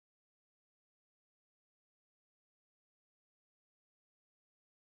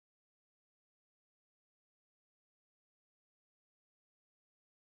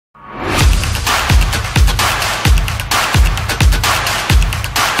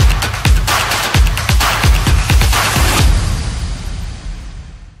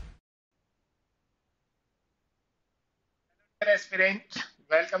aspirant,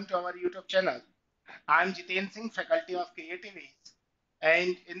 welcome to our YouTube channel. I am Jiten Singh, faculty of CreativeEdge,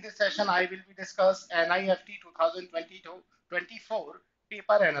 and in this session I will be discuss NIFT 2022-24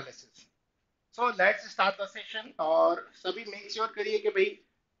 paper analysis. So let's start the session और सभी make sure करिए कि भाई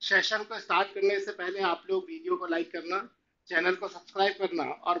session को start करने से पहले आप लोग वीडियो को लाइक करना, चैनल को सब्सक्राइब करना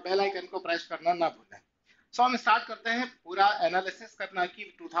और बेल आइकन को प्रेस करना ना भूलें। सो हम स्टार्ट करते हैं पूरा एनालिसिस करना कि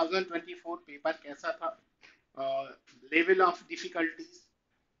 2024 पेपर कैसा था, level of difficulties,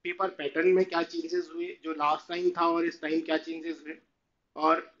 paper pattern में क्या चेंजेस हुए जो लास्ट टाइम था और इस टाइम क्या चेंजेस हुए,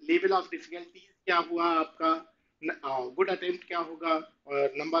 और लेवल ऑफ डिफिकल्टीज क्या हुआ आपका, गुड अटेम्प्ट क्या होगा,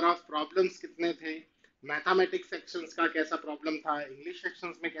 और नंबर ऑफ प्रॉब्लम्स कितने थे, मैथमेटिक्स सेक्शंस का कैसा प्रॉब्लम था, इंग्लिश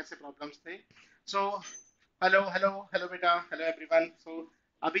सेक्शंस में कैसे प्रॉब्लम्स थे। सो हेलो हेलो हेलो बेटा, हेलो एवरीवन। सो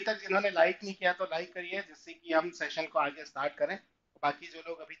अभी तक जिन्होंने लाइक नहीं किया तो लाइक करिए जिससे कि हम सेशन को आगे स्टार्ट करें। बाकी जो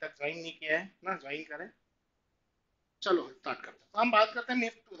लोग अभी तक ज्वाइन नहीं किए हैं ना, ज्वाइन करें। चलो स्टार्ट करते हैं। तो हम बात करते हैं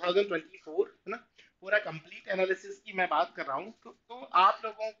निफ्ट 2024, है ना, पूरा कंप्लीट एनालिसिस की मैं बात कर रहा हूँ। तो आप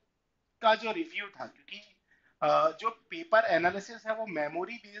लोगों का जो रिव्यू था, क्योंकि जो पेपर एनालिसिस है वो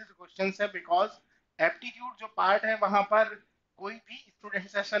मेमोरी बेस्ड क्वेश्चंस है, बिकॉज एप्टीट्यूड जो पार्ट है वहां पर कोई भी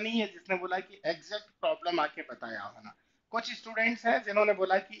स्टूडेंट्स ऐसा नहीं है जिसने बोला कि एग्जैक्ट प्रॉब्लम आके बताया हो ना। कुछ स्टूडेंट्स हैं जिन्होंने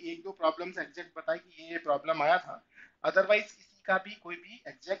बोला कि एक दो प्रॉब्लम्स एग्जैक्ट बताई कि ये प्रॉब्लम आया था, अदरवाइज किसी का भी कोई भी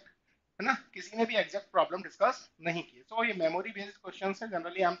एग्जैक्ट, है ना, किसी ने भी एग्जैक्ट प्रॉब्लम डिस्कस नहीं की। सो ये मेमोरी बेस्ड क्वेश्चंस है।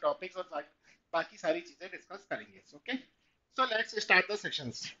 जनरली हम टॉपिक्स और बाकी सारी चीजें डिस्कस करेंगे। Okay, so let's start the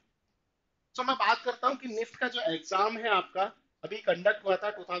sessions. सो मैं बात करता हूँ कि निफ्ट का जो एग्जाम है आपका अभी कंडक्ट हुआ था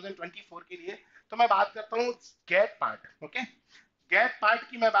 2024 के लिए, तो मैं बात करता हूँ gate part. Okay, gate part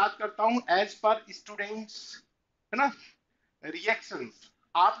की मैं बात करता हूँ एज पर स्टूडेंट्स, है ना, रिएक्शंस।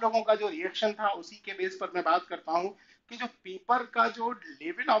 आप लोगों का जो रिएक्शन था उसी के बेस पर मैं बात करता हूँ कि जो पेपर का जो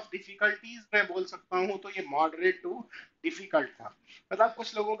लेवल ऑफ डिफिकल्टीज मैं बोल सकता हूँ तो ये मॉडरेट टू डिफिकल्ट था। मतलब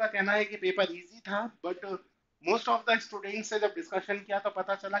कुछ लोगों का कहना है कि पेपर इजी था, but most of the students से जब डिस्कशन किया तो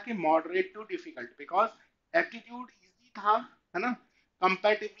पता चला कि moderate to difficult, because aptitude easy था, है ना,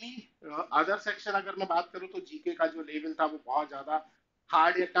 कंपैरेटिवली अदर सेक्शन। अगर मैं बात करूं तो जीके का जो लेवल था वो बहुत ज्यादा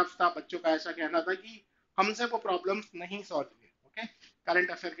हार्ड या टफ था। बच्चों का ऐसा कहना था कि हमसे वो प्रॉब्लम्स नहीं सॉल्व हुए। ओके, करंट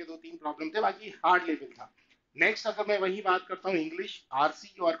अफेयर के दो तीन प्रॉब्लम थे, बाकी हार्ड लेवल था। नेक्स्ट अगर मैं वही बात करता हूँ इंग्लिश, आरसी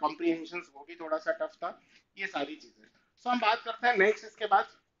और कॉम्प्रिहेंशन, वो भी थोड़ा सा टफ था। ये सारी चीजें। सो हम बात करते हैं नेक्स्ट। इसके बाद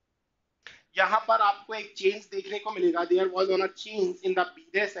यहाँ पर आपको एक चेंज देखने को मिलेगा। There was on a change in the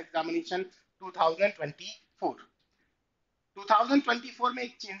BDes examination 2024। 2024 में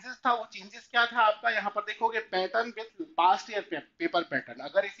एक चेंजेस था। वो चेंजेस क्या था आपका, यहाँ पर देखोगे pattern with past year paper pattern.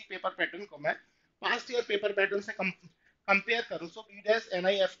 अगर इसी पेपर पैटर्न को मैं पास्ट ईयर पेपर पैटर्न से कंपेयर करूं, सो BDes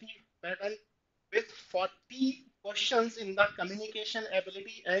NIFT pattern with 40 questions in the communication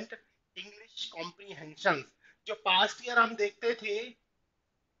ability and English comprehension. जो पास्ट ईयर हम देखते थे,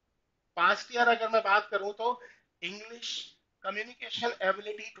 पास्ट ईयर अगर मैं बात करूं तो English communication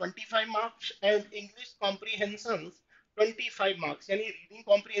ability 25 marks and English comprehension 25 marks, यानी reading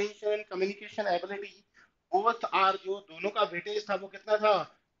comprehension and communication ability both are, जो दोनों का वेटेज था वो कितना था,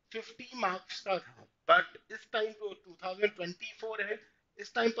 50 मार्क्स का था। बट इस टाइम जो 2024 है,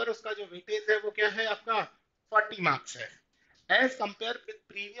 इस टाइम पर उसका जो वेटेज है वो क्या है आपका, 40 मार्क्स है, as compared with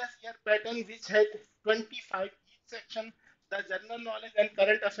previous year pattern which had 25 each section. The general knowledge and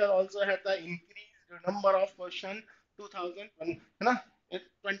current affair also had the increased number of question 2001, है ना,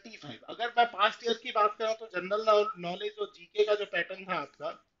 25। अगर मैं पास्ट ईयर की बात करूं तो जनरल नॉलेज और जीके का जो पैटर्न था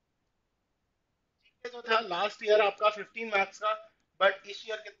आपका, जीके जो था लास्ट ईयर आपका 15 मार्क्स का, बट इस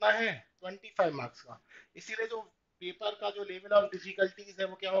ईयर कितना है, 25 मार्क्स का। इसीलिए जो पेपर का जो लेवल ऑफ डिफिकल्टीज है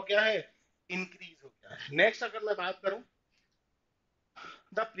वो क्या हो गया है, इंक्रीज हो गया है। नेक्स्ट अगर मैं बात करूं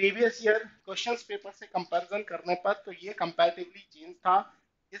the previous year questions paper से कंपैरिजन करने पर, तो ये कंपैरेटिवली चेंज था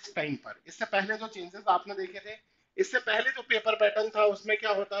इस टाइम पर। इससे पहले जो चेंजेस आपने देखे थे, इससे पहले जो पेपर पैटर्न था उसमें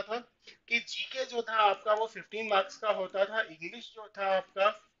क्या होता था कि जीके जो था आपका वो 15 मार्क्स का होता था, इंग्लिश जो था आपका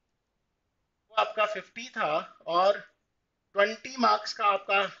वो आपका 50 था, और 20 मार्क्स का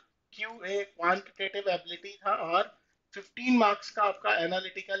आपका क्यूए क्वांटिटेटिव एबिलिटी था, और 15 मार्क्स का आपका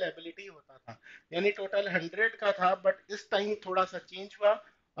एनालिटिकल एबिलिटी होता था, यानी टोटल 100 का था। बट इस टाइम थोड़ा सा चेंज हुआ,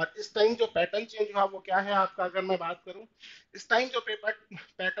 और इस टाइम जो पैटर्न चेंज हुआ वो क्या है आपका, अगर मैं बात करूं इस टाइम जो पेपर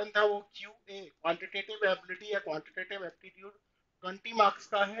पैटर्न था वो क्यूए क्वांटिटेटिव एबिलिटी या क्वांटिटेटिव एप्टीट्यूड 20 मार्क्स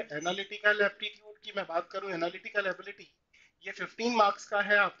का है। एनालिटिकल एप्टीट्यूड की मैं बात करूं, एनालिटिकल एबिलिटी, ये 15 मार्क्स का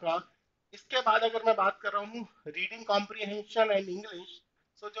है आपका। इसके बाद अगर मैं बात कर रहा हूँ रीडिंग कॉम्प्रिहेंशन एंड इंग्लिश,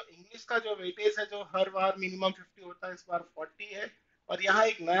 सो जो इंग्लिश का जो वेटेज है जो हर बार मिनिमम 50 होता है, इस बार 40 है। और यहाँ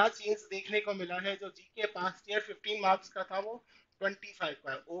एक नया चेंज देखने को मिला है, जो जीके पास्ट ईयर 15 मार्क्स का था वो 25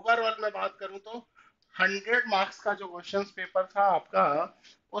 का है। ओवरऑल मैं बात करूँ तो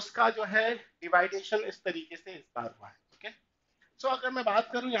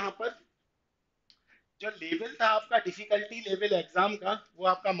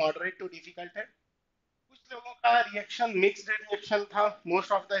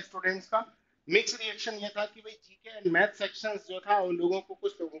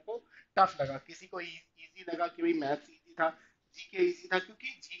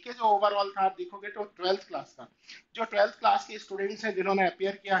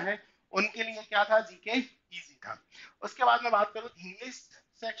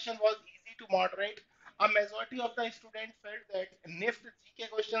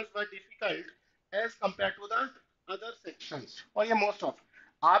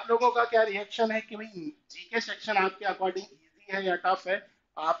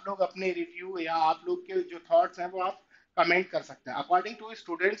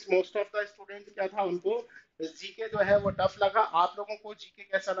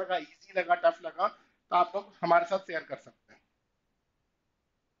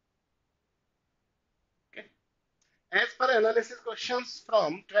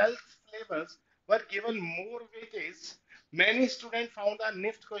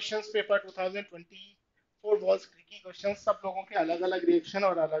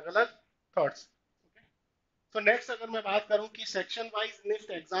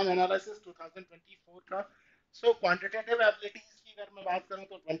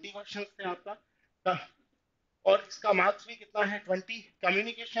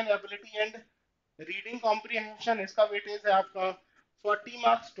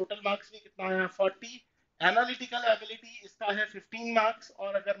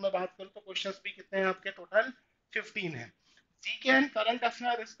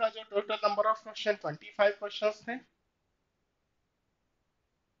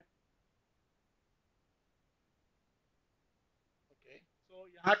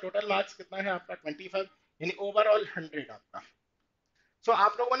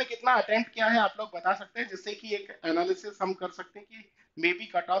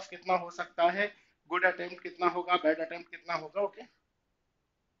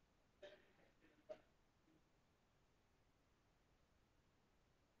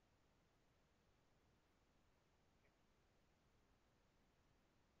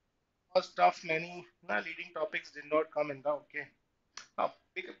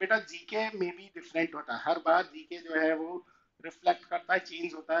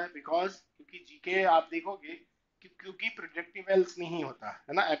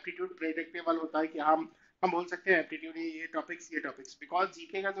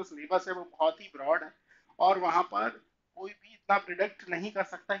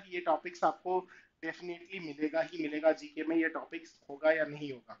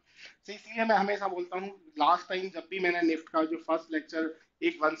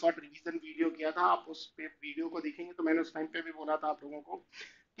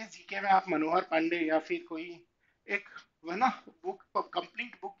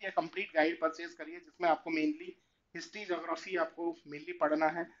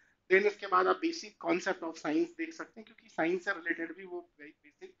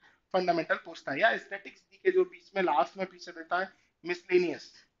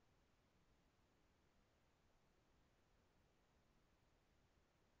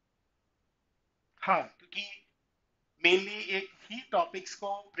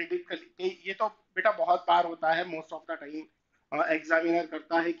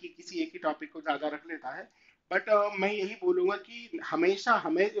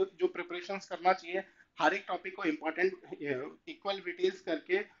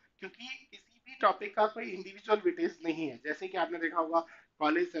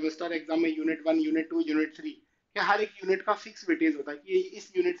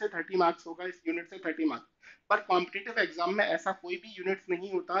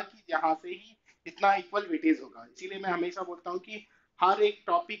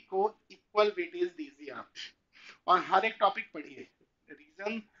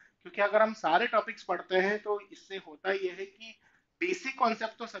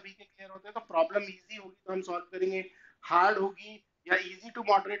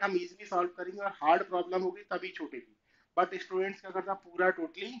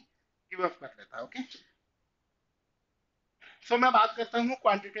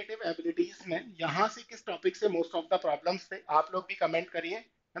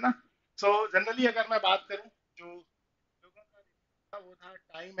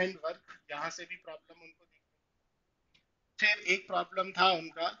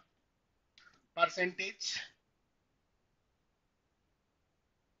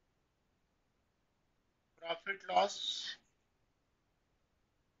प्रॉफिट लॉस।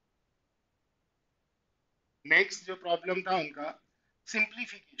 नेक्स्ट जो प्रॉब्लम था उनका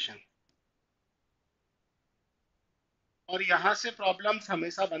सिंप्लीफिकेशन, और यहाँ से प्रॉब्लम्स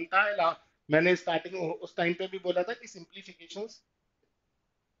हमेशा बनता है। मैंने स्टार्टिंग उस टाइम पे भी बोला था कि simplification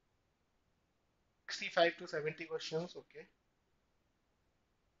 65 to 70 questions. Okay,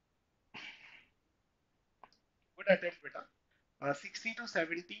 good attempt बेटा। 60 to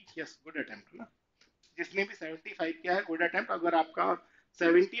 70, यस गुड अटेम्प्ट ना। जिसने भी 75 किया है गुड अटेम्प्ट। अगर आपका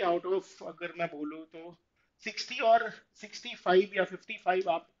 70 आउट ऑफ अगर मैं बोलूँ तो 60 और 65 या 55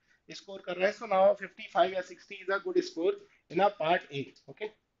 आप स्कोर कर रहे हैं, सो नाउ 55 या 60 is a good score in a part A. Okay,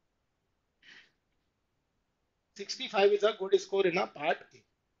 65 is a good score in a part A.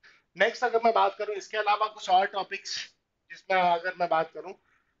 Next अगर मैं बात करूं इसके अलावा कुछ और टॉपिक्स जिसमें अगर मैं बात करूं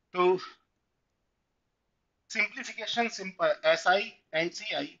तो simplification, simple SI and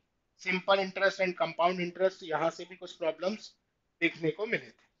CI, simple interest and compound interest, यहाँ से भी कुछ प्रॉब्लम्स देखने को मिले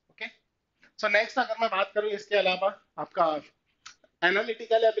थे। ओके, सो नेक्स्ट अगर मैं बात करूं इसके अलावा आपका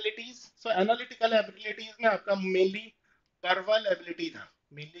एनालिटिकल एबिलिटीज। सो एनालिटिकल एबिलिटीज में आपका मेनली वर्बल एबिलिटी था।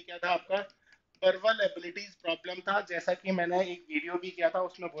 मेनली क्या था आपका? वर्बल एबिलिटीज प्रॉब्लम था। जैसा कि मैंने एक वीडियो भी किया था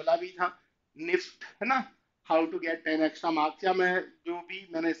उसमें बोला भी था, निफ्ट है ना, how to get 10 extra marks, या मैं जो भी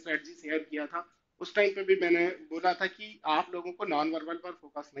मैंने स्ट्रेटजी शेयर किया था उस टाइम पे भी मैंने बोला था कि आप लोगों को नॉन वर्बल पर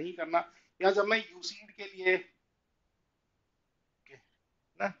फोकस नहीं करना। या जब मैं यूसीड के लिए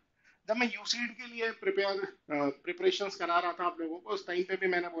ना, जब मैं यूसीड के लिए प्रिपरेशंस करा रहा था आप लोगों को, उस टाइम पे भी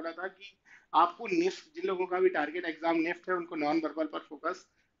मैंने बोला था कि आपको निफ्ट, जिन लोगों का भी टारगेट एग्जाम निफ्ट है, उनको नॉन वर्बल पर फोकस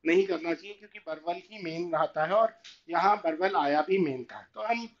नहीं करना चाहिए, क्योंकि वर्बल ही मेन रहता है और यहाँ वर्बल आया भी मेन था। तो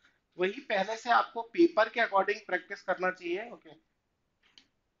हम वही पहले से आपको पेपर के अकॉर्डिंग प्रैक्टिस करना चाहिए। ओके,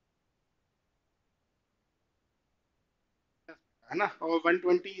 है ना। और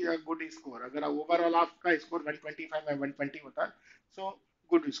 120 गुड स्कोर, अगर ओवरऑल आपका स्कोर 125 या 120 होता है, so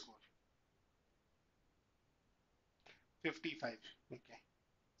good score 55। Okay,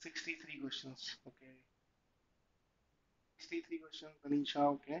 63 questions. Okay, 63 question Manisha.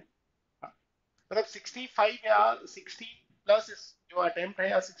 Okay, हाँ, मतलब 65 या 60 प्लस जो अटेम्प्ट है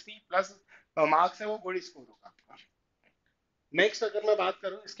या 60 प्लस मार्क्स है वो गुड स्कोर होगा आपका। नेक्स्ट अगर मैं बात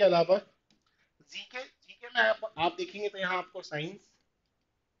करूं इसके अलावा जीके, जीके में आप देखेंगे तो यहाँ आपको साइंस,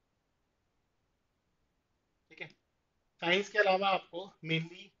 ठीक है, साइंस के अलावा आपको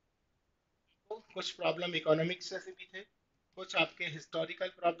मेनली कुछ प्रॉब्लम इकोनॉमिक्स से भी थे, कुछ आपके हिस्टोरिकल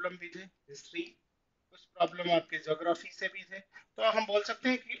प्रॉब्लम भी थे, हिस्ट्री, कुछ प्रॉब्लम आपके ज्योग्राफी से भी थे। तो हम बोल सकते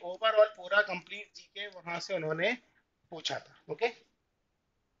हैं कि ओवरऑल पूरा कंप्लीट जीके वहां से उन्होंने पूछा था। Okay,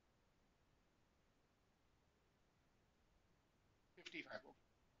 55,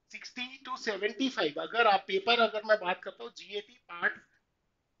 60 to 75। अगर आप पेपर, अगर मैं बात करता हूँ जीएटी पार्ट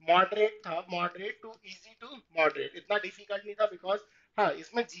मॉडरेट था, moderate to easy to moderate, इतना डिफिकल्ट नहीं था। बिकॉज हाँ,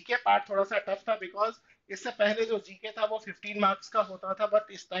 इसमें जीके पार्ट थोड़ा सा टफ था, बिकॉज इससे पहले जो जीके था वो 15 मार्क्स का होता था,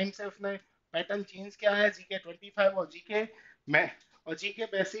 बट इस टाइम से उसने पैटर्न चेंज किया है, जीके 25 और जीके में, और जीके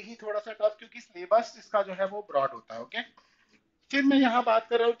वैसे ही थोड़ा सा टफ, क्योंकि सिलेबस इसका जो है वो ब्रॉड होता है। ओके, फिर मैं यहाँ बात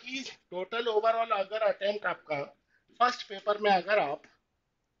कर रहा हूँ कि टोटल ओवरऑल अगर अटेम्प्ट आपका फर्स्ट पेपर में अगर आप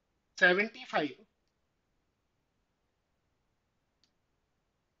 75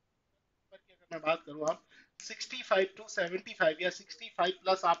 पर की अगर मैं बात करूँ, आप 65 to 75 या 65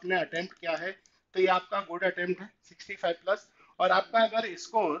 प्लस आपने अटेम्प्ट किया है, तो ये आपका गुड अटेम्प्ट है, 65 प्लस। और आपका अगर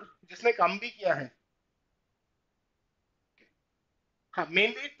स्कोर जिसने कम भी किया है, हाँ,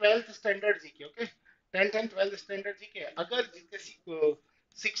 mainly 12th standard GK. Okay, 10th and 12th standard GK, अगर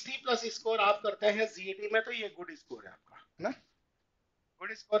 60 प्लस स्कोर आप करते हैं जीएटी में, तो ये गुड स्कोर है आपका, है ना,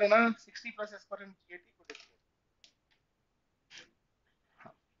 गुड स्कोर है ना, 60 plus score in GAT, good score.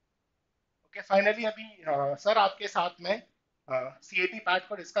 Okay, finally अभी सर आपके साथ में सीएटी पार्ट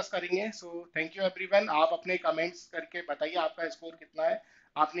को डिस्कस करेंगे। So thank you everyone. आप अपने कमेंट्स करके बताइए आपका स्कोर कितना है,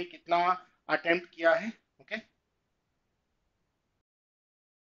 आपने कितना अटेम्प्ट किया है। Okay.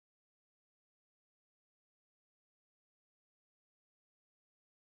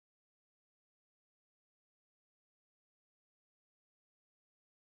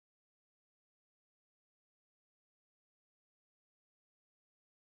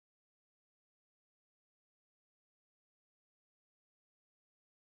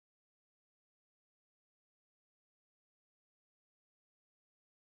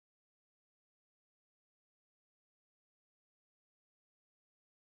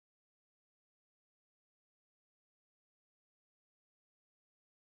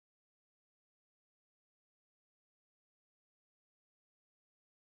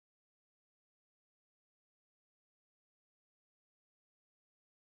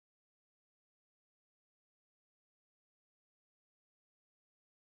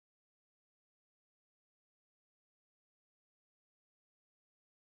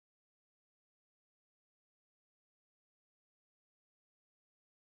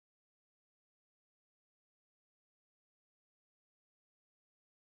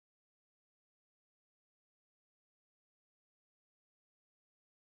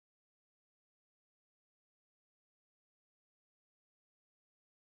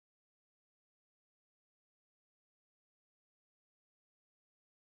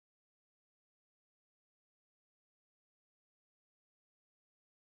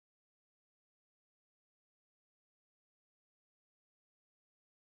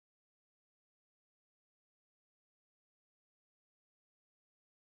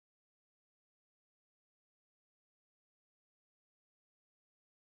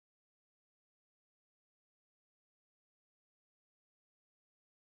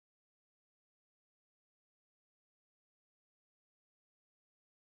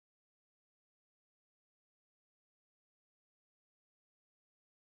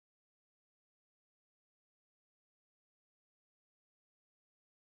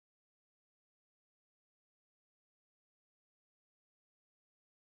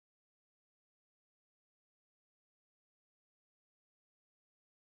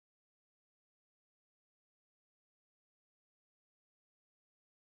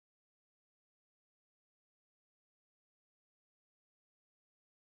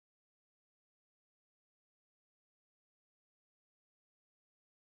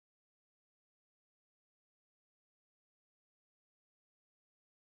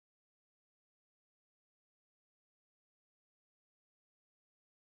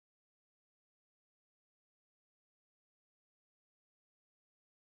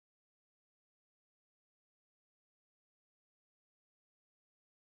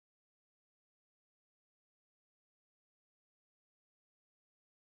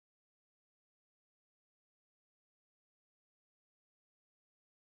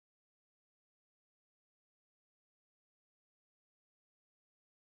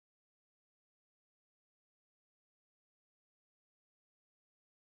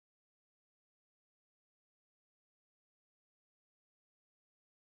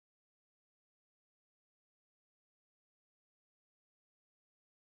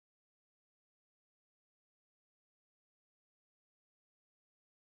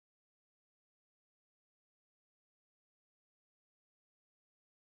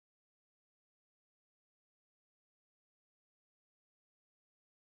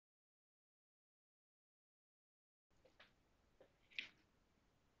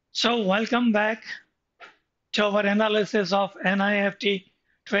 So welcome back to our analysis of NIFT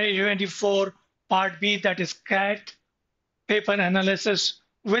 2024 Part B, that is CAT paper analysis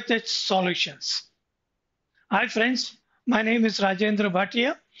with its solutions. Hi friends, my name is Rajendra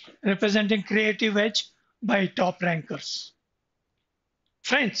Bhatia, representing CreativeEdge by Top Rankers.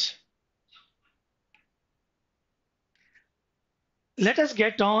 Friends, let us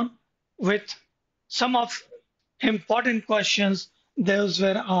get on with some of important questions those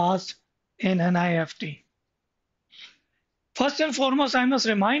were asked in NIFT. First and foremost, I must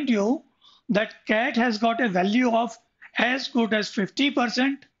remind you that CAT has got a value of as good as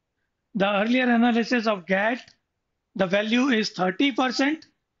 50%. The earlier analysis of GAT, the value is 30%.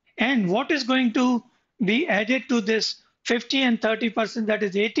 And what is going to be added to this 50 and 30%, that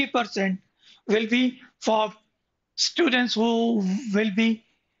is 80%, will be for students who will be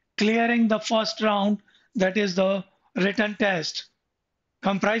clearing the first round, that is the written test,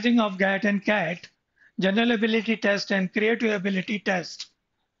 comprising of GAT and CAT, general ability test and creative ability test,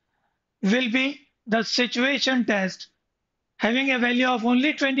 will be the situation test having a value of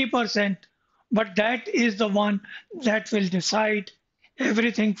only 20%, but that is the one that will decide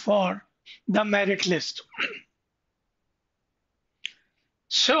everything for the merit list.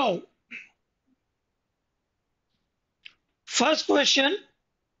 So, first question,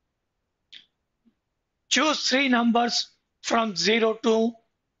 choose three numbers from 0 to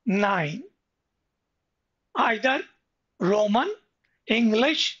 9. Either Roman,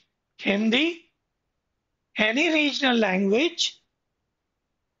 English, Hindi, any regional language,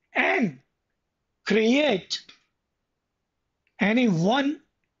 and create any one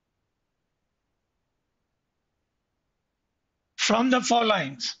from the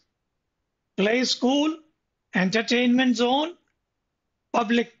following: play school, entertainment zone,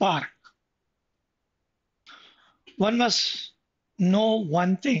 public park. One must know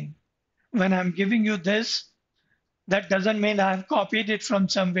one thing. When I'm giving you this, that doesn't mean I've copied it from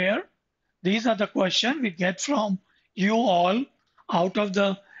somewhere. These are the questions we get from you all out of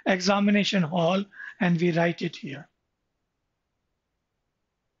the examination hall, and we write it here.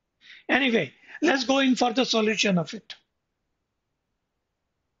 Anyway, let's go in for the solution of it.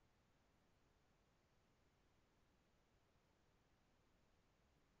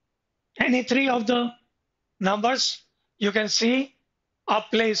 Any three of the numbers you can see a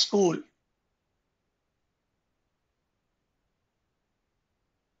play school.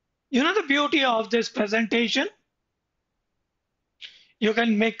 You know the beauty of this presentation? You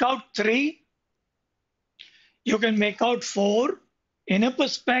can make out 3, you can make out 4 in a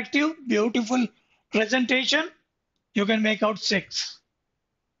perspective, beautiful presentation. You can make out 6.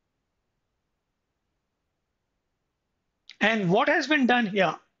 And what has been done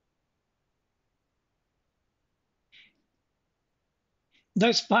here?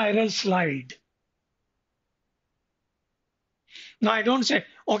 The spiral slide. Now I don't say,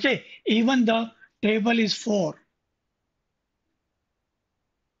 okay, even the table is 4.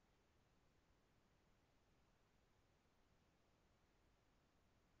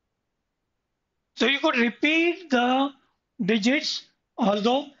 So you could repeat the digits,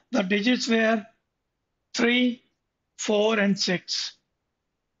 although the digits were 3, 4, and 6.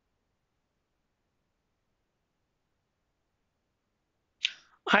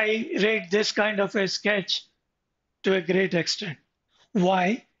 I rate this kind of a sketch to a great extent.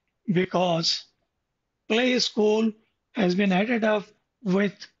 Why? Because play school has been added up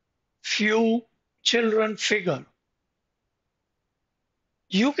with few children figure.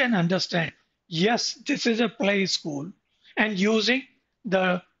 You can understand, yes, this is a play school, and using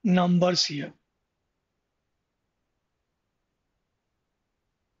the numbers here.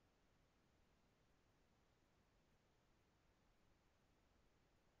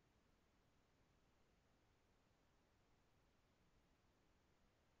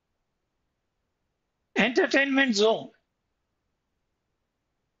 Entertainment zone.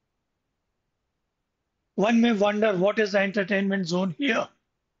 One may wonder, what is the entertainment zone here?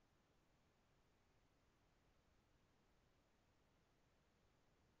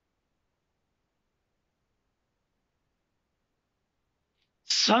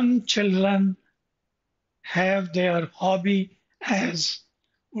 Some children have their hobby as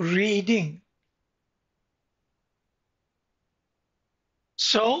reading.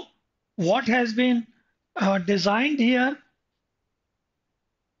 So what has been designed here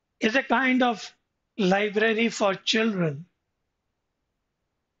is a kind of library for children,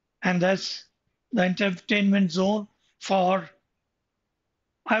 and that's the entertainment zone for,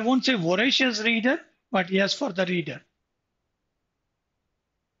 I won't say voracious reader, but yes, for the reader.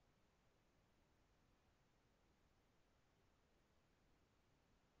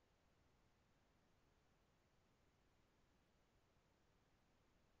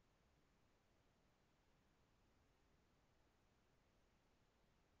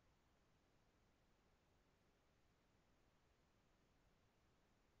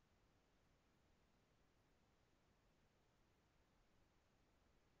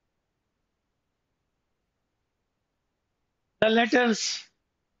 The letters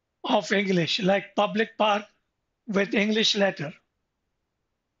of English, like public park with English letter.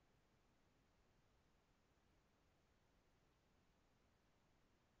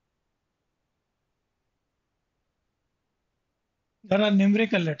 There are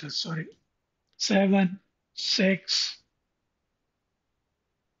numerical letters, sorry. 7, 6,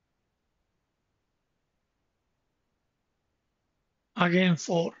 again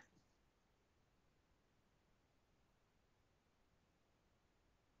 4.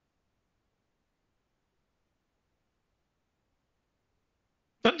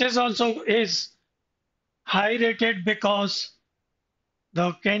 So this also is high rated because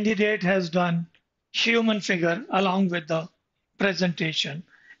the candidate has done human figure along with the presentation,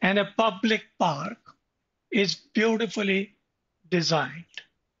 and a public park is beautifully designed.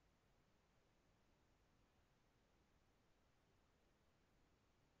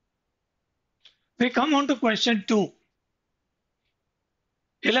 We come on to question 2.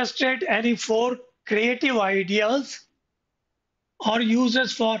 Illustrate any 4 creative ideas or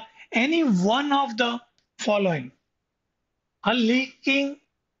uses for any one of the following: a leaking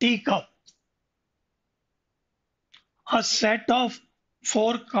teacup, a set of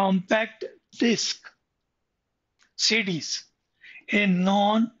 4 compact disc CDs, a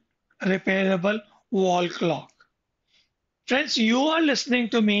non-repairable wall clock. Friends, you are listening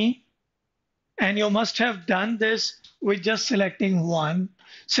to me and you must have done this with just selecting one.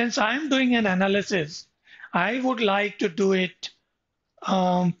 Since I'm doing an analysis, I would like to do it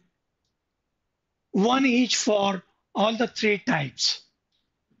one each for all the 3 types.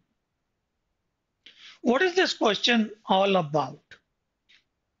 What is this question all about?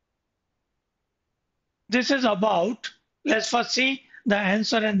 This is about, let's first see the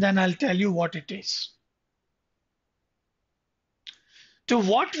answer and then I'll tell you what it is. To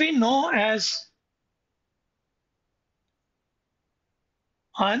what we know as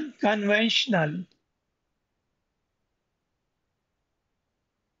unconventional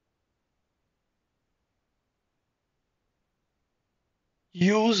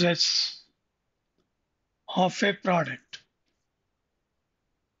uses of a product.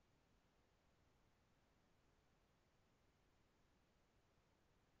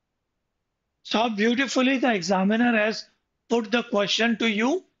 So how beautifully the examiner has put the question to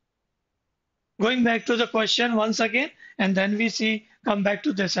you. Going back to the question once again, and then we come back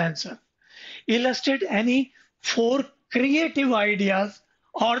to this answer. Illustrate any 4 creative ideas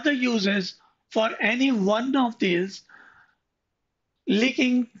or the uses for any one of these: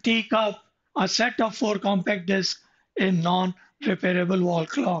 leaking teacup, a set of 4 compact discs, a non-repairable wall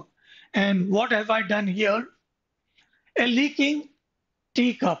clock. And what have I done here? A leaking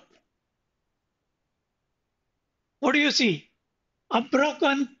teacup. What do you see? A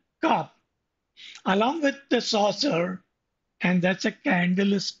broken cup along with the saucer, and that's a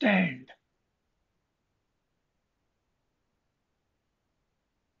candle stand.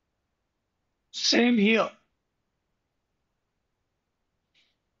 Same here.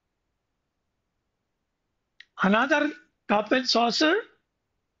 Another cup and saucer,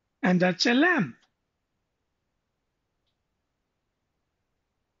 and that's a lamp.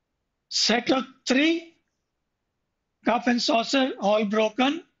 Set of 3 cup and saucer, all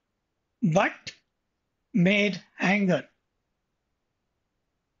broken, but made hanger.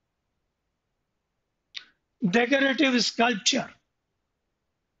 Decorative sculpture.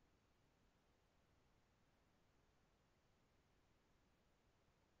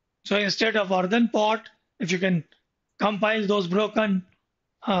 So instead of earthen pot, if you can compile those broken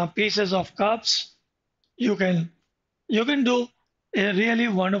pieces of cups, you can do a really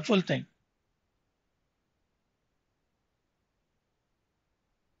wonderful thing.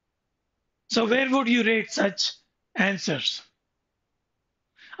 So where would you rate such answers?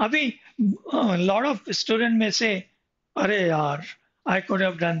 Abhi, a lot of students may say, "Arey yaar, I could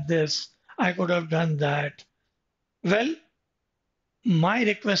have done this, I could have done that." Well, my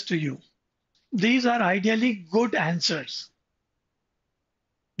request to you, these are ideally good answers.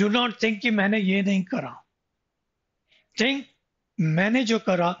 Do not think कि मैंने ये नहीं करा. Think मैंने जो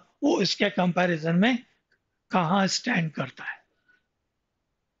करा वो इसके कंपैरिजन में कहाँ स्टैंड करता है.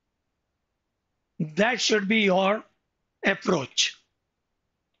 That should be your approach.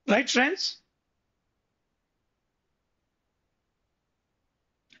 Right, friends?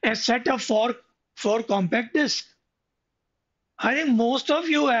 A set of 4 compact discs. I think most of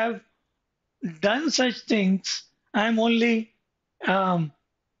you have done such things. I'm only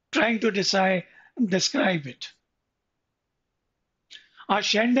trying to describe it. A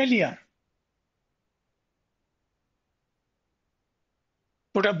chandelier.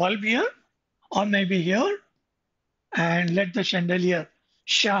 Put a bulb here or maybe here. and let the chandelier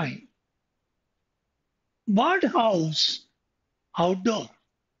shine. Birdhouse, outdoor.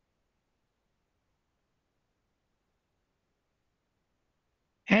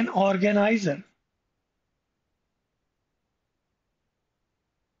 An organizer.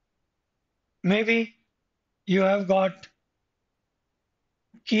 Maybe you have got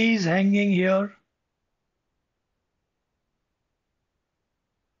keys hanging here.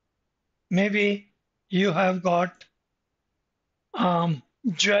 Maybe you have got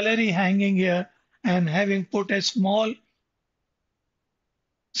jewelry hanging here and having put a small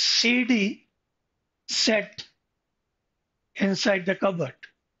CD set inside the cupboard.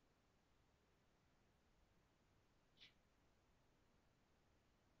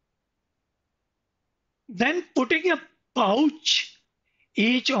 Then putting a pouch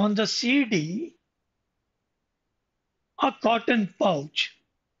each on the CD, a cotton pouch.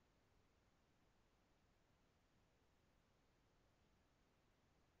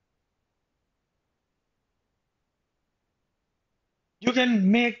 You can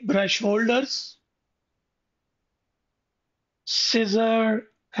make brush holders, scissor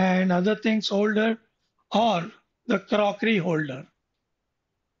and other things holder, or the crockery holder.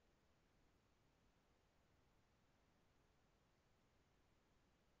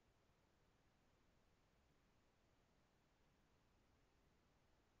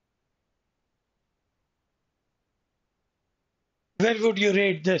 Where would you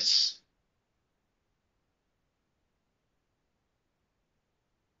rate this?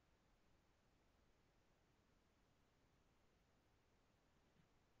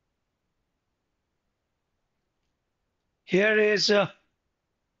 Here is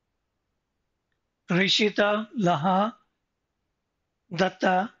Rishita, Laha,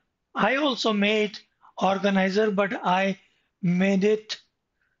 Datta. I also made organizer, but I made it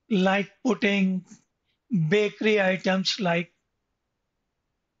like putting bakery items like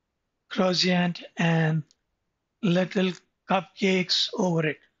croissant and little cupcakes over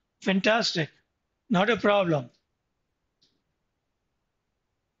it. Fantastic. Not a problem.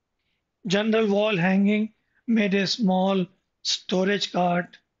 General wall hanging made a small storage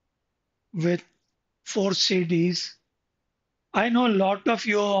cart with 4 CDs. I know a lot of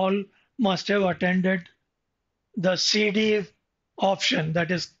you all must have attended the CD option, that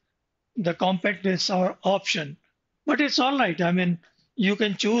is the compact disc or option, but it's all right. I mean, you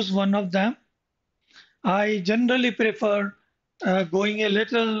can choose one of them. I generally prefer going a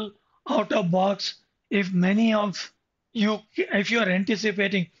little out of box if many of you, if you are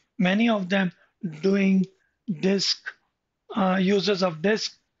anticipating many of them doing disk uses of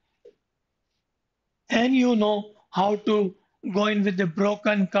disk, and you know how to go in with the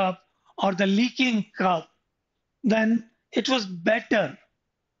broken cup or the leaking cup, then it was better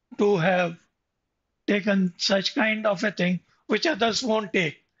to have taken such kind of a thing which others won't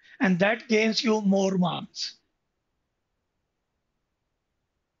take, and that gains you more marks.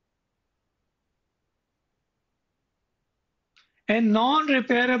 A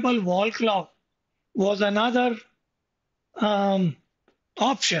non-repairable wall clock was another um,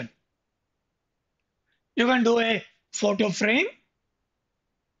 option. You can do a photo frame.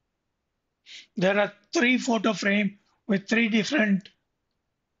 There are 3 photo frame with 3 different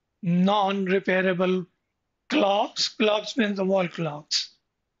non-repairable clocks. Clocks means the wall clocks.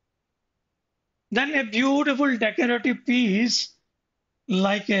 Then a beautiful decorative piece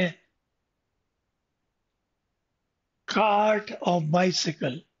like a cart or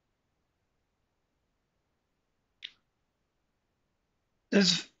bicycle.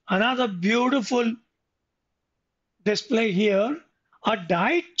 There's another beautiful display here, a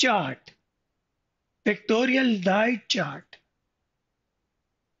diet chart, pictorial diet chart.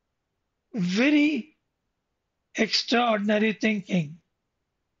 Very extraordinary thinking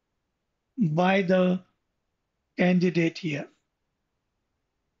by the candidate here.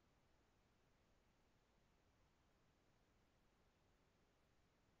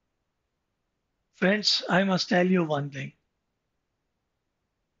 Friends, I must tell you one thing.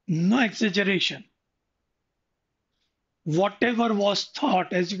 No exaggeration. Whatever was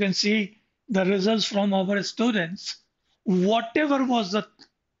taught, as you can see, the results from our students, whatever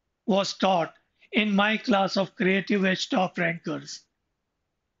was taught in my class of CreativeEdge top rankers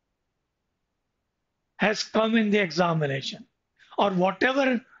has come in the examination, or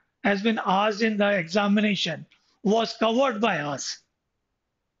whatever has been asked in the examination was covered by us.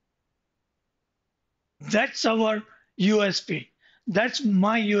 That's our USP. That's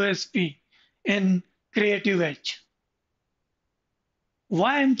my USP in CreativeEdge.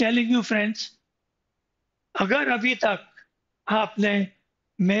 Why I'm telling you friends, अगर अभी तक आपने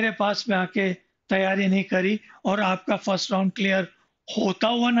मेरे पास में आके तैयारी नहीं करी और आपका फर्स्ट राउंड क्लियर होता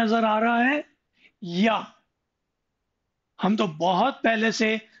हुआ नजर आ रहा है, या हम तो बहुत पहले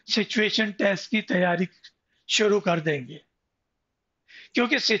से सिचुएशन टेस्ट की तैयारी शुरू कर देंगे,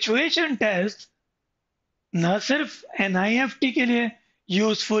 क्योंकि सिचुएशन टेस्ट न सिर्फ एनआईएफटी के लिए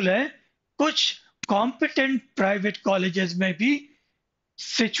यूजफुल है, कुछ कॉम्पिटेंट प्राइवेट कॉलेजेस में भी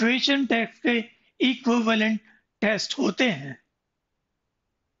सिचुएशन टेस्ट के इक्विवेलेंट टेस्ट होते हैं.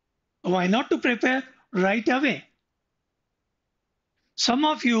 Why not to prepare right away? Some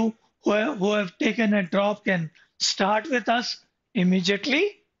of you who have taken a drop can start with us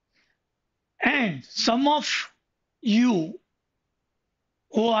immediately, and some of you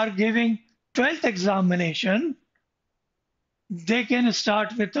who are giving 12th examination, they can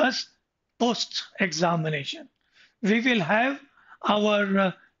start with us post examination. We will have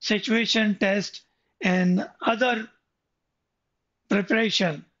our situation test and other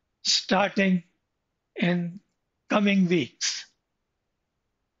preparation starting in coming weeks.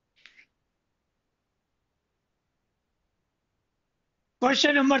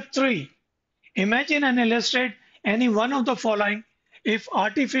 Question number 3. Imagine and illustrate any one of the following if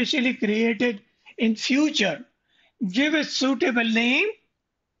artificially created in future. Give a suitable name.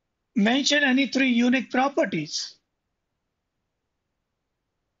 Mention any 3 unique properties.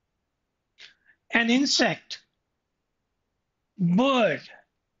 An insect, bird,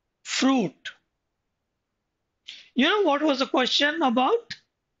 fruit. You know what was the question about?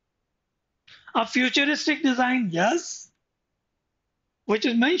 A futuristic design, yes, which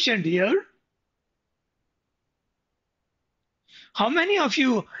is mentioned here. How many of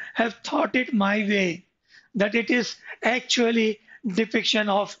you have thought it my way that it is actually depiction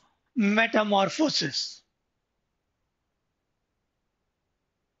of metamorphosis?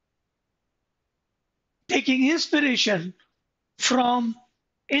 Taking inspiration from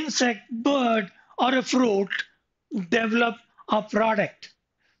insect, bird, or a fruit, develop a product.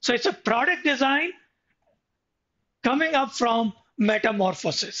 So it's a product design coming up from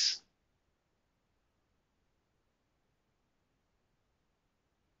metamorphosis.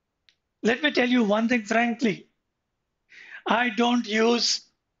 Let me tell you one thing frankly. I don't use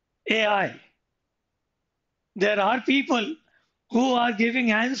AI. There are people who are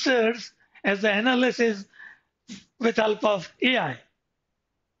giving answers as the analysis with help of AI.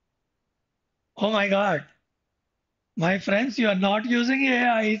 Oh my God. My friends, you are not using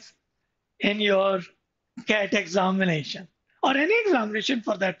AIs in your CAT examination or any examination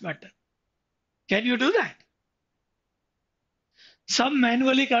for that matter. Can you do that? सब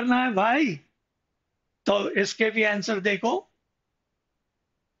manually करना है भाई, तो इसके भी answer देखो.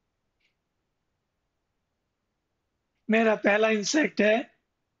 मेरा पहला इंसेक्ट है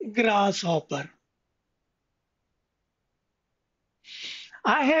grass hopper.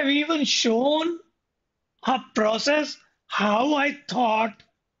 I have even shown a process how I thought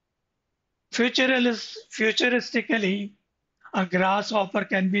futuristically a grasshopper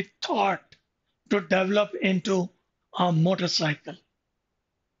can be thought to develop into a motorcycle.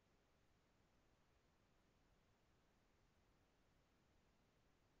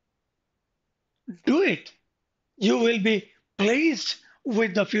 Do it. You will be pleased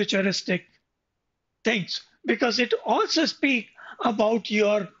with the futuristic things because it also speaks about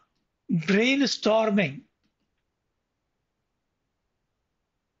your brainstorming,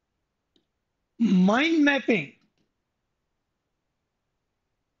 mind mapping.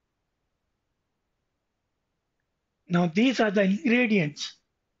 Now these are the ingredients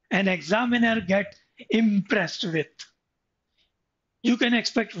an examiner get impressed with. You can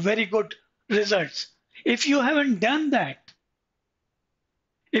expect very good results. If you haven't done that,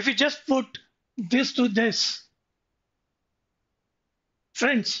 if you just put this to this,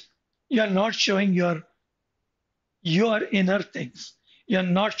 friends, you are not showing your inner things. You are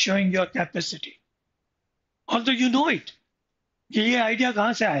not showing your capacity. Although you know it, कि ये idea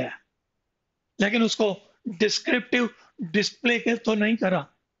कहाँ से आया, लेकिन उसको descriptive display के तो नहीं करा.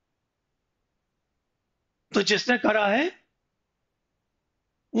 तो जिसने करा है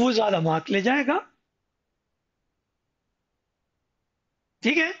वो ज्यादा मार्क ले जाएगा.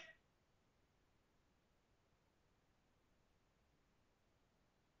 ठीक है.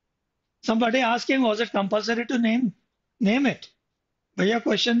 Somebody asking, was it compulsory to name it? भैया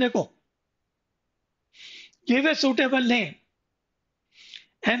क्वेश्चन देखो. Give a suitable name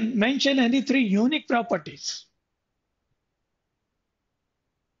and mention any 3 unique properties.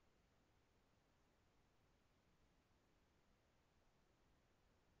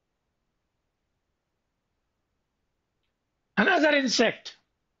 Another insect.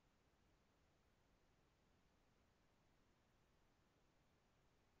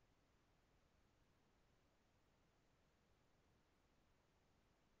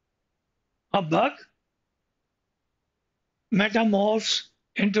 A bug metamorphs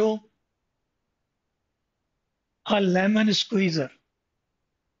into a lemon squeezer.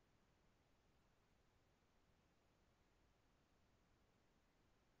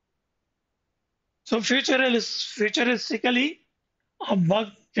 So futuristically, a bug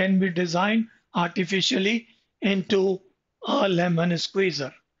can be designed artificially into a lemon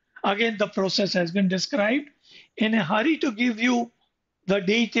squeezer. Again, the process has been described. In a hurry to give you the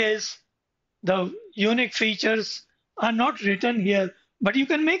details, the unique features are not written here, but you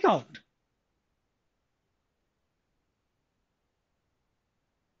can make out.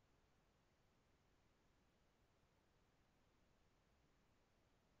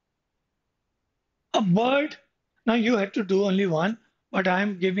 A bird, now you had to do only one, but I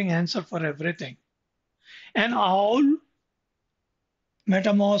am giving answer for everything. An owl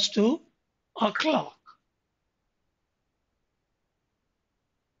metamorphs to a clock.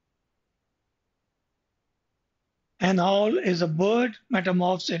 An owl is a bird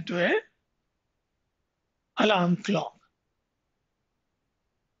metamorphs into a alarm clock.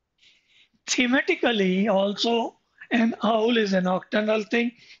 Thematically, also, an owl is a nocturnal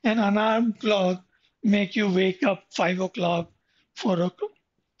thing, an alarm clock make you wake up 5 o'clock, 4 o'clock,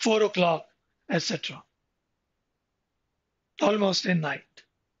 4 o'clock, etc. Almost in night.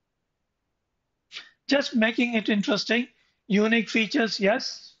 Just making it interesting. Unique features,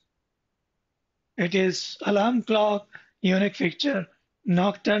 yes. It is alarm clock, unique feature,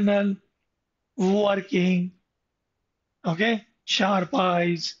 nocturnal, working, okay, sharp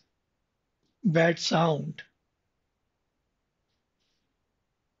eyes, bad sound.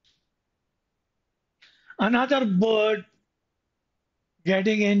 Another bird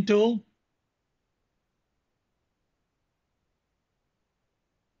getting into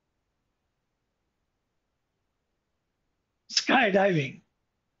skydiving.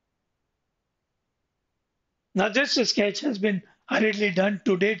 Now this sketch has been hurriedly done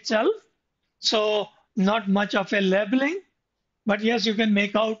today itself, so not much of a labeling, but yes, you can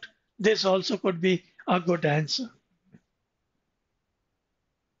make out this also could be a good answer.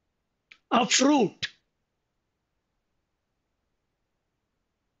 A fruit.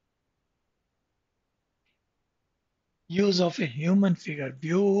 Use of a human figure.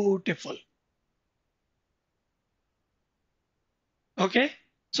 Beautiful. Okay,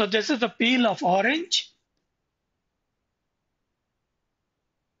 so this is the peel of orange.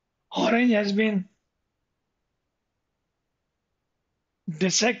 Orange has been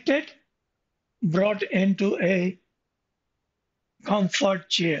dissected, brought into a comfort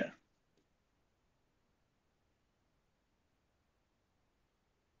chair.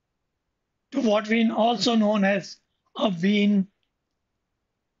 To what we also known as a beans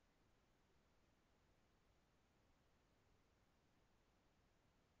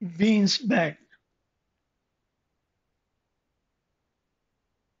bag.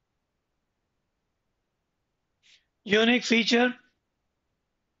 Unique feature,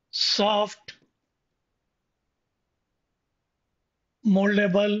 soft,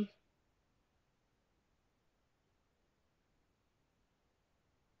 moldable,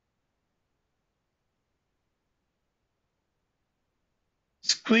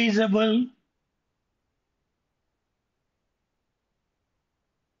 squeezable,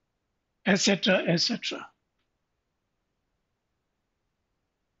 etc., etc.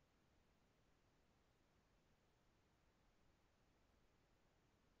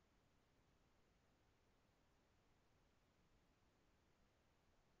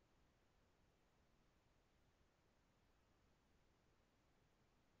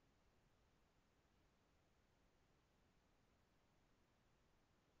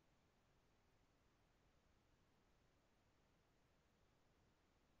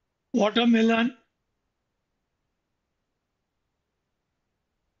 Watermelon,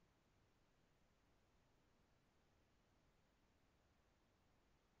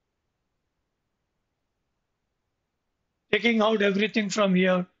 taking out everything from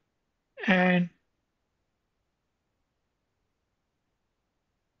here and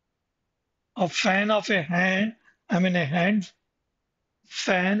a fan of a hand, a hand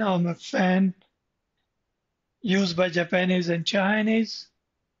fan or a fan used by Japanese and Chinese.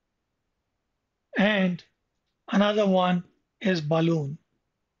 And another one is balloon.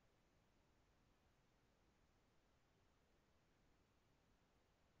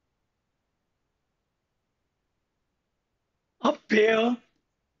 A pair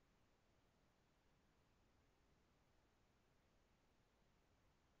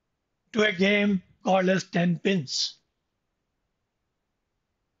to a game called as 10 pins.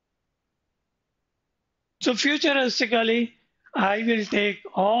 So futuristically, I will take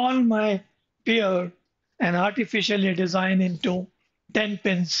all my peer and artificially design into 10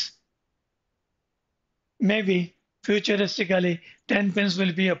 pins. Maybe futuristically, 10 pins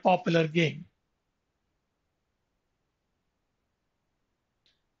will be a popular game.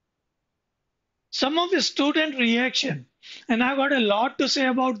 Some of the student reaction, and I got a lot to say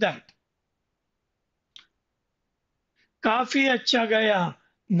about that. काफी अच्छा गया,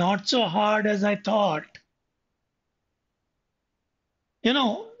 not so hard as I thought. You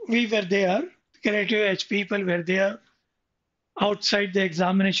know, we were there, CreativeEdge people were there outside the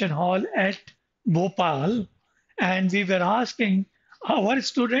examination hall at Bhopal, and we were asking our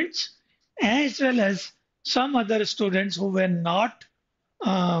students as well as some other students who were not,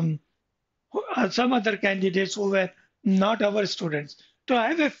 some other candidates who were not our students, to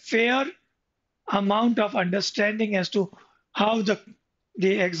have a fair amount of understanding as to how the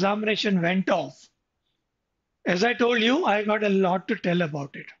examination went off. As I told you, I got a lot to tell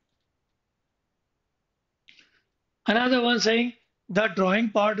about it. Another one saying the drawing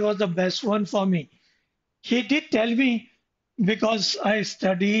part was the best one for me. He did tell me because I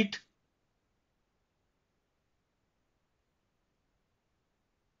studied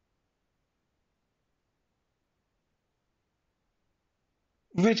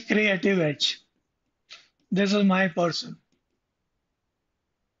with CreativeEdge. This is my person.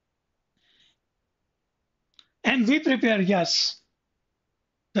 And we prepare, yes,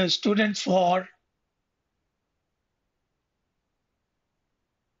 the students for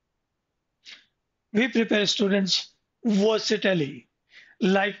we prepare students versatilely,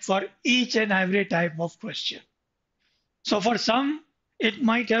 like for each and every type of question. So for some, it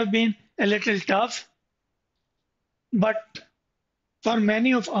might have been a little tough, but for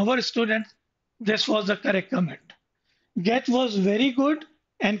many of our students, this was the correct comment. Get was very good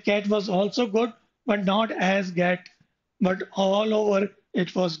and cat was also good, but not as get, but all over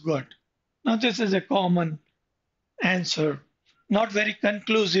it was good. Now this is a common answer, not very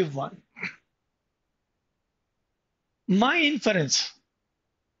conclusive one. My inference,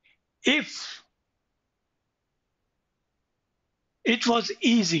 if it was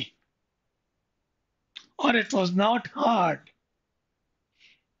easy or it was not hard,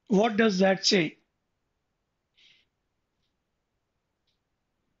 what does that say?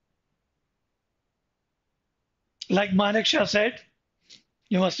 Like Manik Shah said,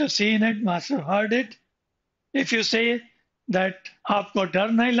 you must have seen it, must have heard it. If you say that आपको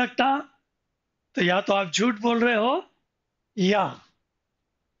डर नहीं लगता, तो या तो आप झूठ बोल रहे हो या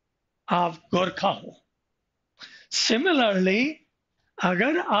आप गोरखा हो. Similarly,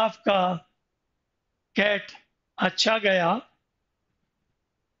 अगर आपका कैट अच्छा गया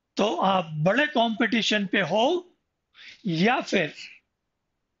तो आप बड़े कंपटीशन पे हो, या फिर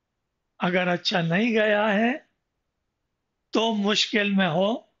अगर अच्छा नहीं गया है तो मुश्किल में हो.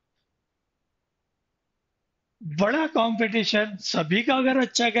 बड़ा कंपटीशन सभी का अगर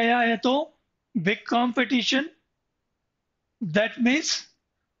अच्छा गया है तो big competition, that means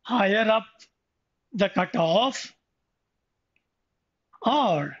higher up the cut off,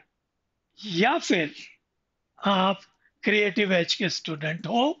 और या फिर आप क्रिएटिव एज के स्टूडेंट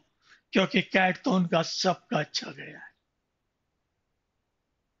हो क्योंकि कैट तो उनका सबका अच्छा गया है.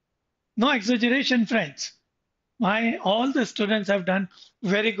 No एक्सैजरेशन friends, all the students have done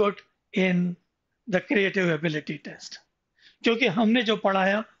very good in the creative ability test. क्योंकि हमने जो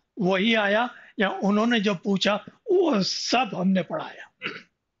पढ़ाया वही आया, या उन्होंने जो पूछा वो सब हमने पढ़ाया.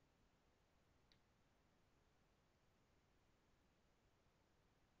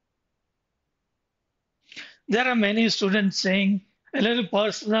 There are many students saying a little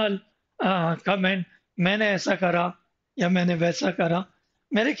personal comment, मैंने ऐसा करा या मैंने वैसा करा.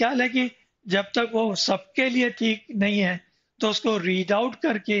 मेरे ख्याल है कि जब तक वो सबके लिए ठीक नहीं है तो उसको रीड आउट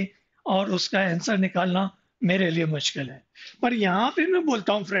करके और उसका आंसर निकालना मेरे लिए मुश्किल है. पर यहाँ पे मैं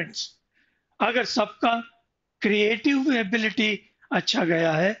बोलता हूँ फ्रेंड्स, अगर सबका क्रिएटिव एबिलिटी अच्छा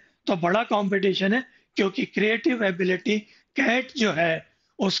गया है तो बड़ा कंपटीशन है, क्योंकि क्रिएटिव एबिलिटी कैट जो है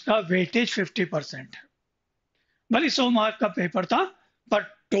उसका वेटेज 50% है. भले 100 मार्क का पेपर था पर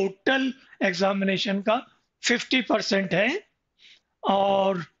टोटल एग्जामिनेशन का 50% है.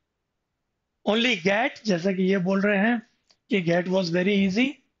 और ओनली गेट, जैसा कि ये बोल रहे हैं कि गेट वाज वेरी इजी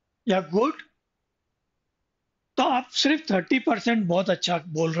या गुड, तो आप सिर्फ 30% बहुत अच्छा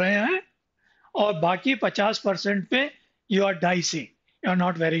बोल रहे हैं और बाकी 50% पे you are dicey, you are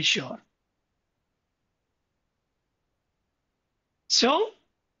not very sure. So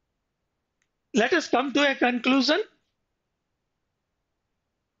let us come to a conclusion.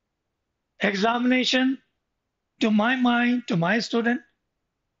 Examination, to my mind, to my student,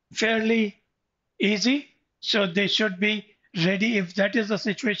 fairly easy. So they should be ready if that is the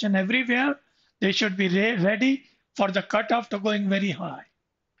situation everywhere. They should be ready for the cutoff to going very high.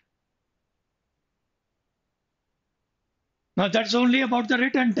 Now that's only about the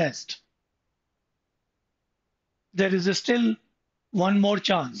written test. There is still one more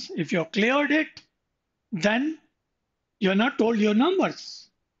chance. If you cleared it, then you're not told your numbers.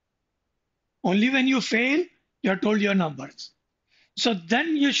 Only when you fail, you're told your numbers. So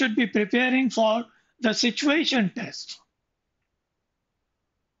then you should be preparing for the situation test,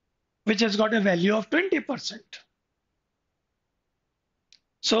 which has got a value of 20%.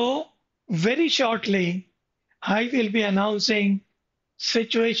 So very shortly, I will be announcing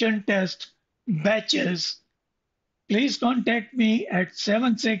situation test batches. Please contact me at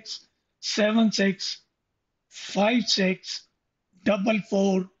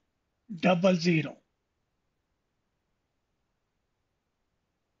 7676564400.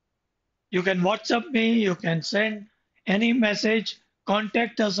 You can WhatsApp me, you can send any message,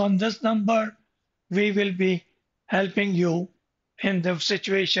 contact us on this number. We will be helping you in the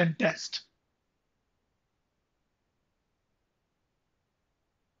situation test.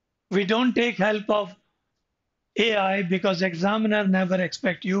 We don't take help of AI because examiner never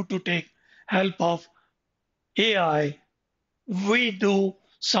expect you to take help of AI. We do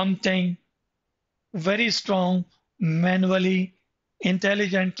something very strong manually,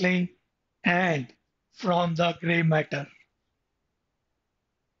 intelligently, and from the gray matter.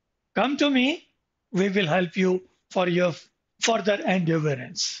 Come to me, we will help you for your further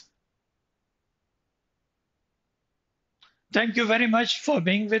endurance. Thank you very much for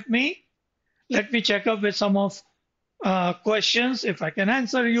being with me. Let me check up with some of questions if I can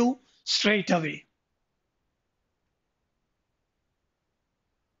answer you straight away.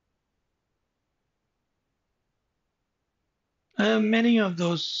 Many of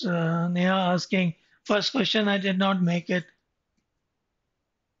those, Neha asking, first question, I did not make it.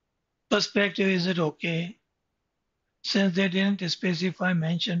 Perspective, is it okay? Since they didn't specify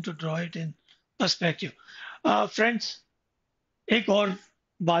mention to draw it in perspective. Friends, एक और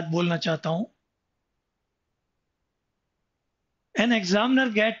बात बोलना चाहता हूं. An examiner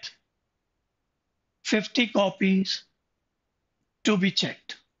get 50 copies to be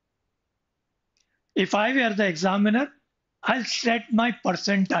checked. If I were the examiner, I'll set my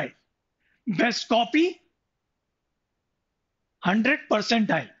percentile. Best copy, 100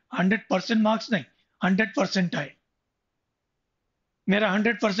 percentile. 100% marks नहीं, 100 percentile. मेरा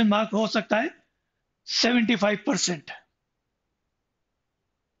 100% mark हो सकता है 75%.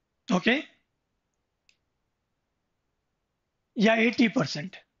 ओके, या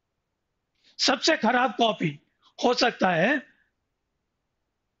 80%. सबसे खराब कॉपी हो सकता है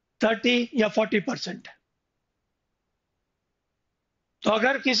 30 या 40%. तो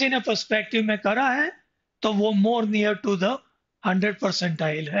अगर किसी ने पर्सपेक्टिव में करा है तो वो more near to the 100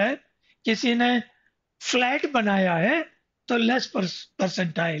 percentile है. किसी ने फ्लैट बनाया है तो लेस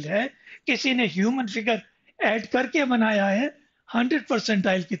परसेंटाइल है. किसी ने ह्यूमन फिगर ऐड करके बनाया है 100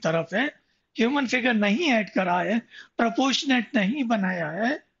 परसेंटाइल की तरफ है. ह्यूमन फिगर नहीं ऐड करा है, प्रोपोर्शनेट नहीं बनाया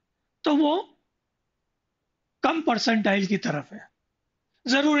है, तो वो कम परसेंटाइल की तरफ है.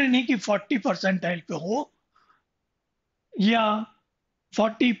 जरूरी नहीं कि 40 परसेंटाइल पे हो या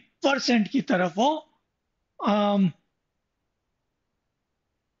 40% की तरफ हो.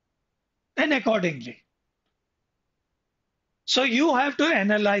 And accordingly. So you have to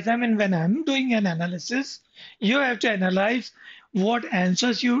analyze. I mean, when I'm doing an analysis, you have to analyze what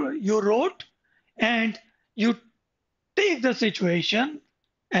answers you wrote, and you take the situation.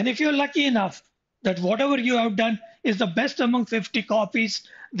 And if you're lucky enough that whatever you have done is the best among 50 copies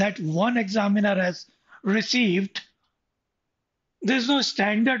that one examiner has received, there's no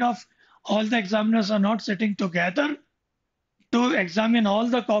standard of all the examiners are not sitting together to examine all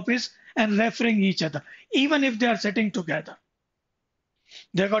the copies and referring each other, even if they are sitting together.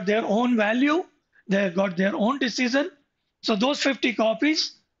 They got their own value, they got their own decision. So those 50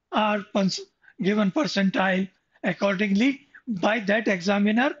 copies are given percentile accordingly by that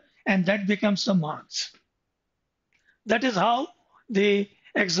examiner, and that becomes the marks. That is how the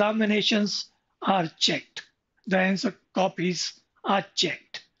examinations are checked. The answer copies are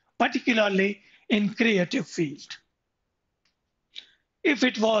checked, particularly in creative field. If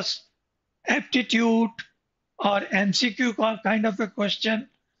it was aptitude or MCQ kind of a question,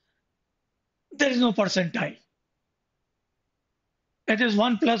 there is no percentile. It is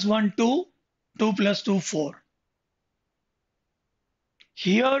 1 plus 1, 2, 2 plus 2, 4.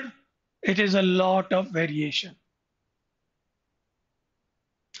 Here, it is a lot of variation.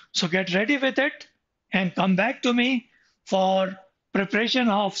 So get ready with it and come back to me for preparation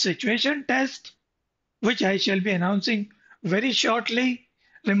of situation test, which I shall be announcing very shortly.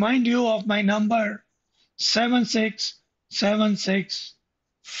 remind you of my number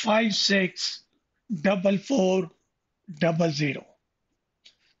 7676564400.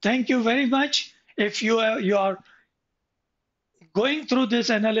 Thank you very much. If you are going through this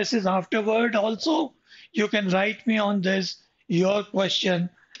analysis afterward also, you can write me on this your question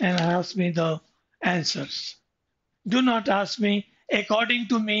and ask me the answers. Do not ask me according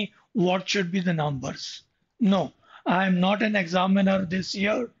to me what should be the numbers. No, I am not an examiner this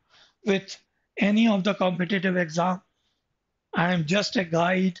year with any of the competitive exam. I am just a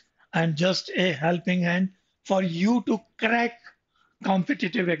guide. I am just a helping hand for you to crack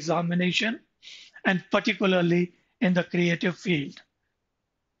competitive examination and particularly in the creative field.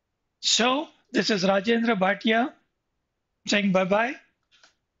 So this is Rajendra Bhatia saying bye bye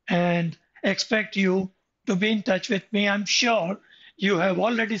and expect you to be in touch with me. I'm sure you have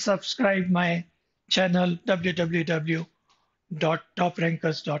already subscribed my channel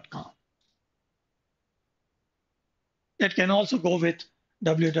www.toprankers.com. It can also go with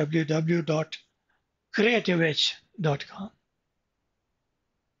www.creativeedge.com.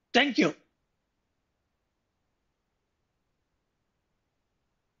 Thank you.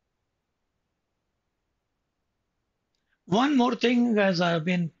 One more thing as I've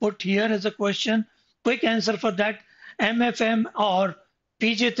been put here as a question, quick answer for that. MFM or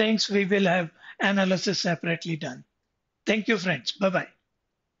PG thinks we will have analysis separately done. Thank you, friends. Bye bye.